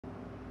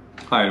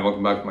Hi and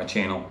welcome back to my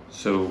channel.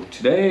 So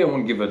today I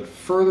want to give a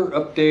further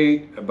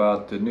update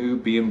about the new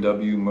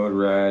BMW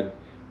Motorrad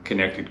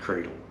Connected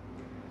Cradle.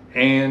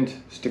 And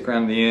stick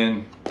around to the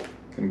end,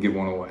 gonna give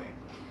one away.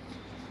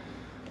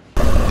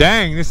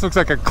 Dang, this looks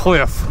like a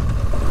cliff.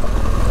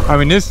 I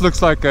mean, this is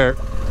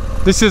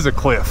a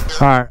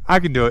cliff. All right, I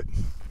can do it.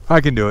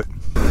 I can do it.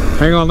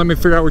 Hang on, let me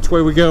figure out which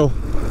way we go.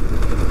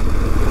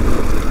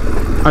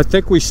 I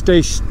think we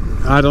stay,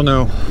 I don't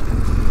know.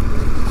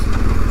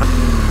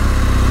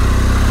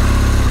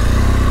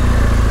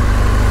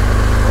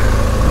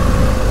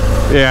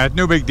 Yeah,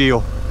 no big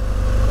deal.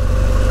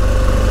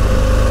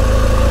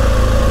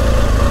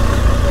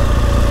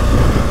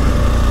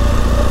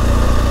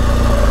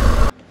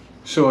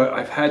 So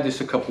I've had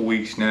this a couple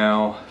weeks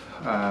now.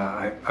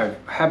 I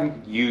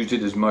haven't used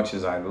it as much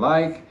as I'd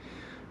like,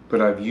 but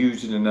I've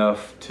used it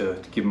enough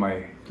to give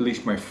at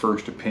least my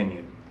first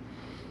opinion.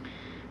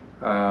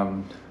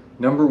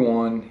 Number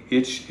one,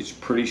 it's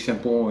pretty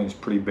simple and it's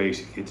pretty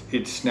basic.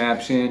 It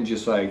snaps in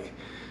just like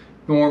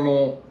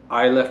normal.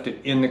 I left it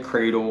in the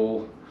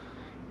cradle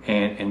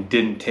and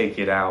didn't take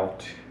it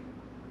out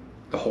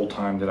the whole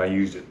time that I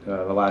used it,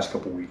 the last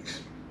couple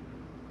weeks.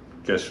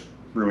 Just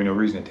really no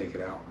reason to take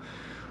it out.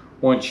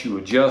 Once you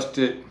adjust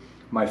it,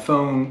 my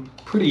phone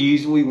pretty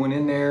easily went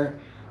in there.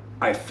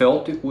 I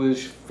felt it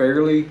was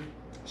fairly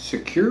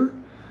secure,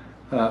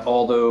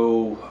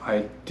 although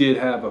I did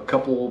have a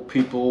couple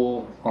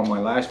people on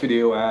my last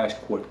video ask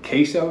what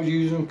case I was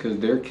using because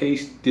their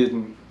case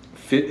didn't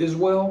fit as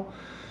well.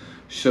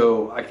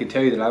 So I can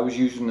tell you that I was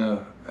using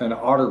an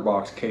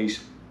OtterBox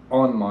case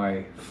on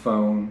my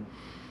phone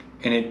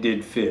and it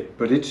did fit,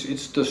 but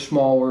it's the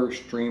smaller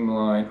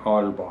streamlined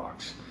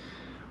OtterBox.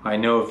 I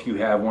know if you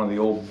have one of the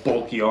old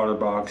bulky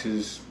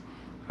OtterBoxes,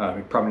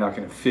 it's probably not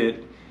going to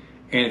fit,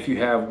 and if you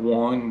have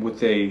one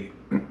with a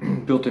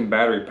built-in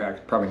battery pack,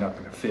 it's probably not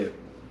going to fit.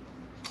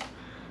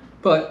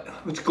 But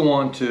let's go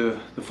on to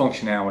the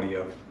functionality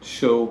of it.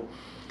 So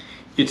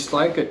it's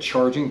like a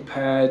charging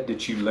pad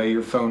that you lay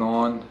your phone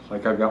on.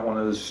 Like I've got one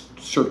of those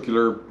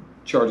circular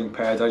charging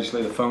pads. I just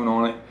lay the phone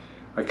on it.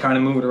 I kind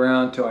of move it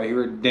around until I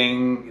hear a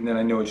ding and then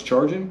I know it's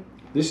charging.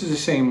 This is the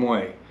same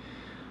way.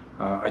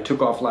 I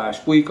took off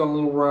last week on a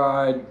little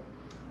ride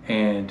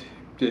and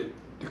the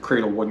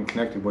cradle wasn't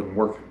connected, wasn't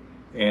working.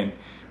 And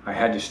I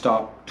had to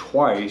stop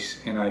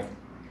twice and I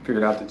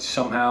figured out that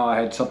somehow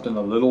I had something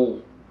a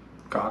little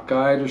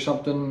cockeyed or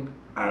something.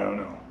 I don't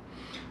know.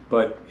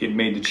 But it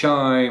made the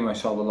chime, I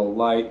saw the little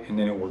light, and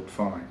then it worked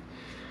fine.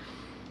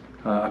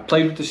 I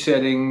played with the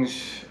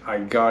settings. I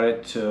got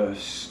it to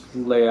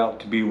lay out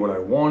to be what I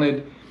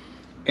wanted,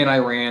 and I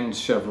ran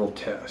several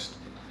tests.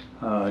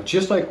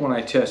 Just like when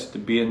I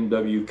tested the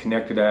BMW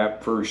Connected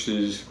app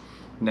versus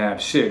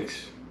Nav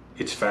 6,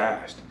 it's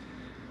fast.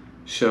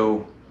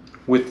 So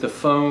with the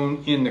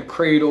phone in the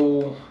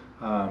cradle,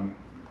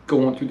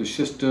 going through the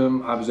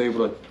system, I was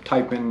able to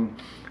type in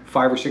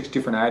 5 or 6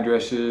 different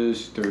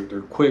addresses.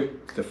 They're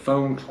quick, the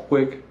phone's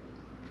quick,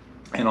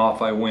 and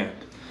off I went.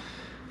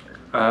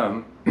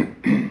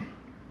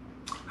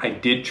 I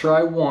did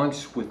try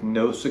once with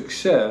no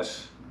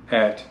success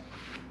at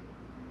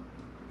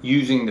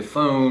using the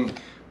phone,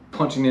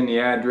 punching in the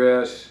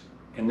address,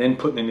 and then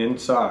putting it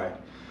inside.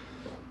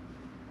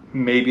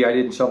 Maybe I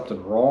did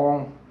something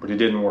wrong, but it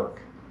didn't work.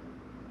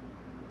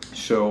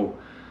 So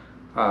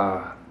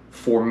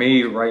for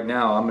me right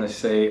now, I'm going to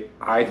say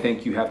I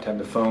think you have to have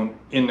the phone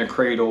in the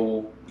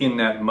cradle in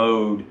that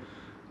mode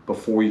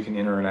before you can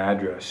enter an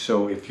address.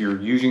 So if you're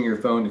using your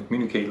phone to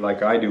communicate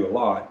like I do a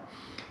lot,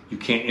 you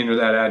can't enter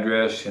that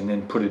address and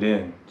then put it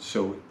in.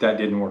 So that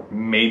didn't work.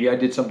 Maybe I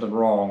did something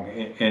wrong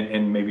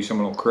and maybe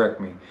someone will correct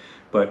me,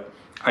 but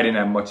I didn't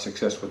have much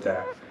success with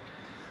that.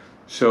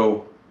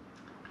 So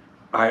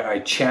I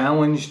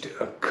challenged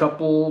a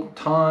couple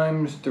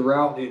times the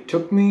route it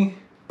took me,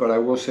 but I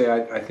will say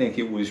I think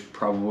it was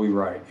probably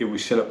right. It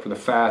was set up for the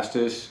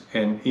fastest,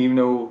 and even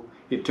though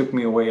it took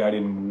me a way I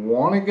didn't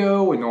want to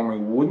go and normally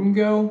wouldn't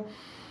go,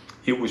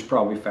 it was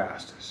probably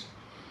fastest.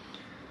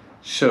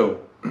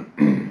 So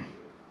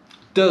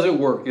does it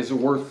work? Is it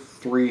worth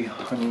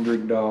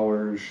 $300?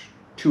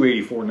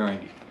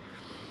 $284.90.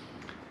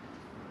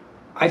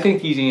 I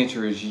think the easy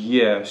answer is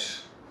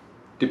yes,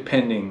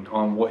 depending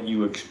on what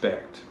you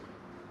expect.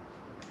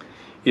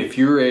 If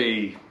you're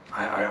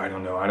I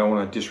don't know, I don't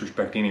want to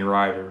disrespect any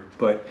rider,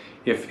 but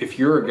if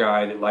you're a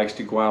guy that likes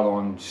to go out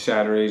on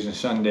Saturdays and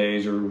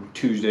Sundays or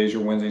Tuesdays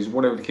or Wednesdays,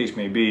 whatever the case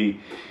may be,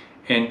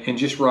 and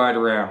just ride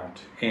around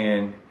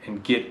and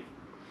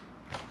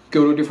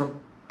go to a different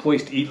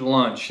place to eat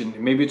lunch, and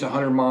maybe it's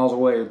 100 miles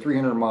away or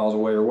 300 miles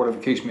away or whatever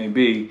the case may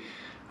be,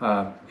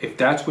 if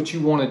that's what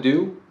you want to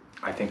do,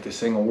 I think this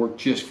thing will work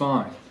just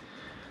fine.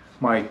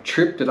 My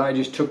trip that I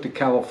just took to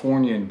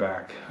California and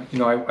back, you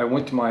know, I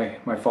went to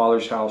my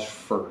father's house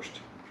first.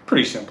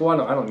 Pretty simple. I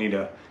don't need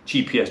a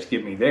GPS to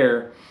get me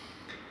there.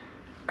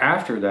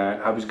 After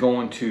that, I was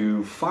going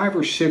to 5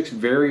 or 6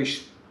 very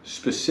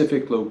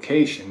specific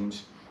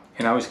locations,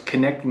 and I was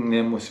connecting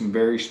them with some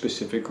very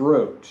specific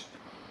roads.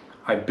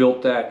 I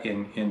built that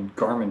in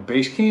Garmin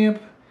Basecamp,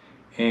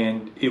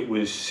 and it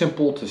was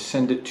simple to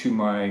send it to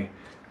my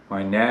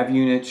nav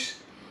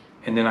units,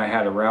 and then I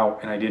had a route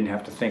and I didn't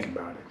have to think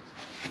about it.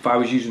 If I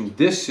was using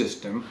this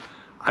system,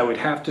 I would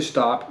have to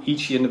stop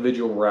each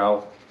individual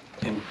route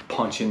and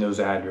punch in those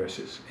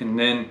addresses, and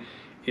then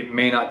it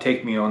may not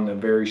take me on the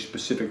very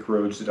specific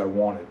roads that I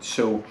wanted.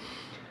 So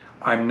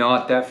I'm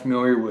not that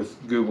familiar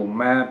with Google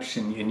Maps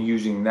and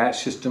using that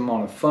system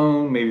on a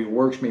phone. Maybe it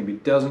works, maybe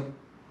it doesn't,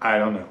 I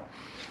don't know.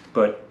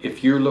 But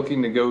if you're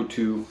looking to go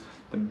to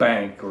the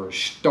bank or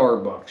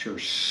Starbucks or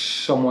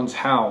someone's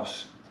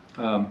house,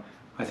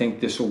 I think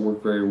this will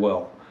work very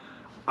well.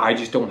 I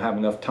just don't have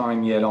enough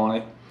time yet on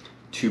it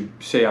to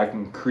say I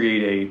can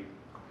create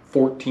a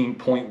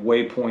 14-point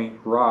waypoint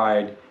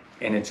ride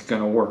and it's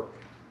gonna work.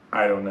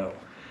 I don't know.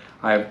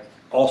 I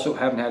also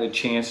haven't had a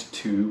chance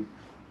to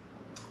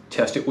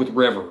test it with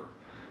River.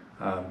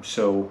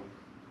 So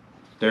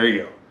there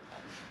you go.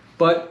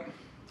 But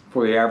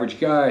for the average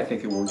guy, I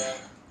think it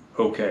works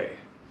okay.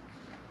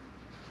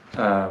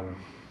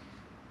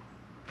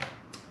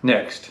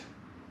 Next,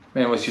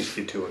 man, let's just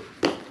get to it.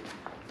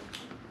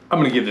 I'm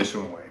gonna give this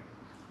one away.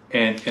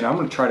 And I'm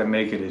gonna try to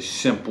make it as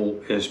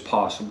simple as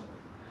possible.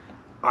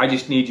 I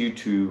just need you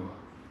to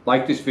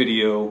like this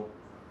video,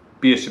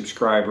 be a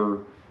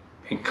subscriber,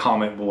 and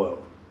comment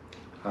below.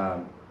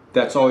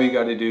 That's all you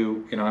gotta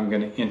do, and I'm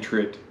gonna enter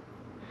it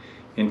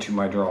into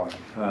my drawing.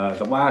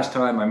 The last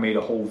time I made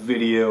a whole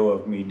video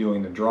of me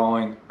doing the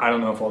drawing. I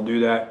don't know if I'll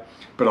do that,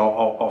 but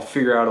I'll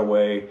figure out a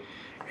way,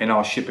 and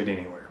I'll ship it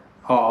anywhere.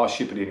 I'll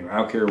ship it anywhere. I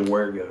don't care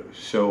where it goes.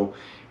 So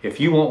if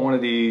you want one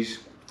of these,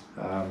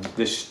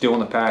 this is still in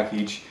the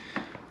package.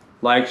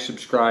 Like,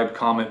 subscribe,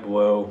 comment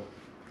below,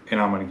 and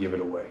I'm going to give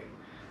it away.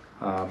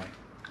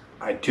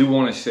 I do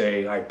want to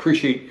say I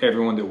appreciate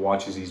everyone that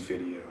watches these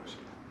videos.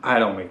 I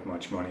don't make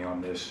much money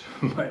on this.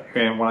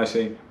 And when I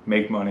say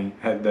make money,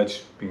 that's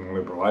being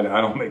liberal. I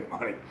don't make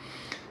money.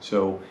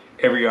 So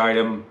every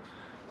item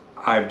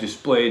I've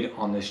displayed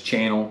on this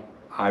channel,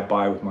 I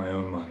buy with my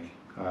own money.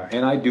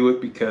 And I do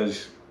it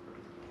because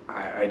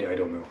I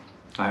don't know.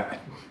 I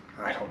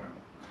don't know.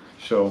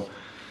 So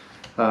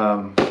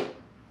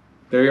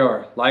there you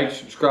are. Like,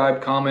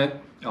 subscribe, comment.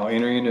 I'll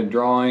enter you in the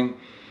drawing.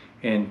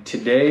 And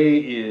today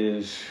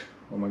is,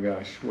 oh my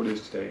gosh, what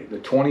is today? The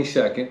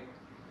 22nd.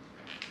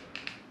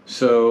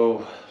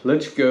 So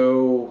let's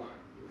go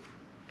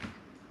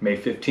May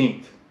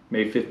 15th.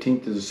 May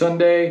 15th is a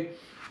Sunday,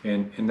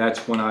 and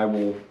that's when I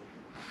will,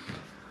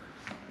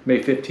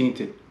 May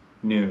 15th at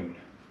noon.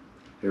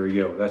 There we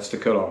go, that's the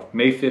cutoff.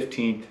 May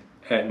 15th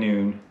at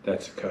noon,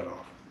 that's the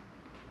cutoff.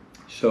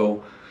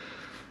 So,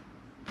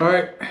 all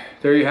right,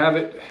 there you have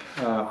it.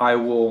 I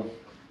will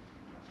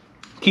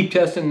keep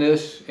testing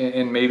this,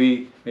 and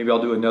maybe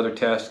I'll do another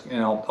test,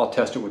 and I'll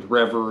test it with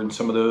Rever and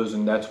some of those,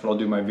 and that's what I'll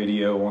do my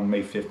video on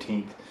May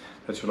 15th.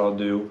 That's what I'll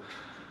do.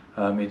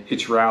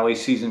 It's rally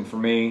season for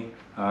me.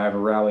 I have a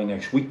rally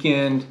next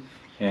weekend,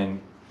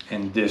 and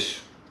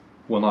this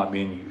will not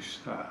be in use.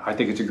 I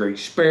think it's a great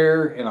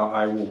spare, and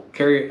I will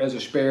carry it as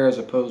a spare as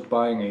opposed to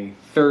buying a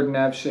third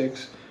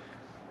Nav6,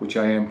 which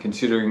I am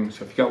considering.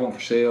 So if you got one for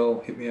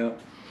sale, hit me up.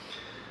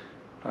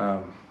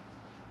 All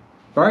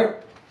right.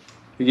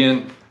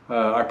 Again,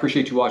 I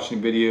appreciate you watching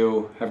the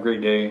video. Have a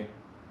great day.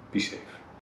 Be safe.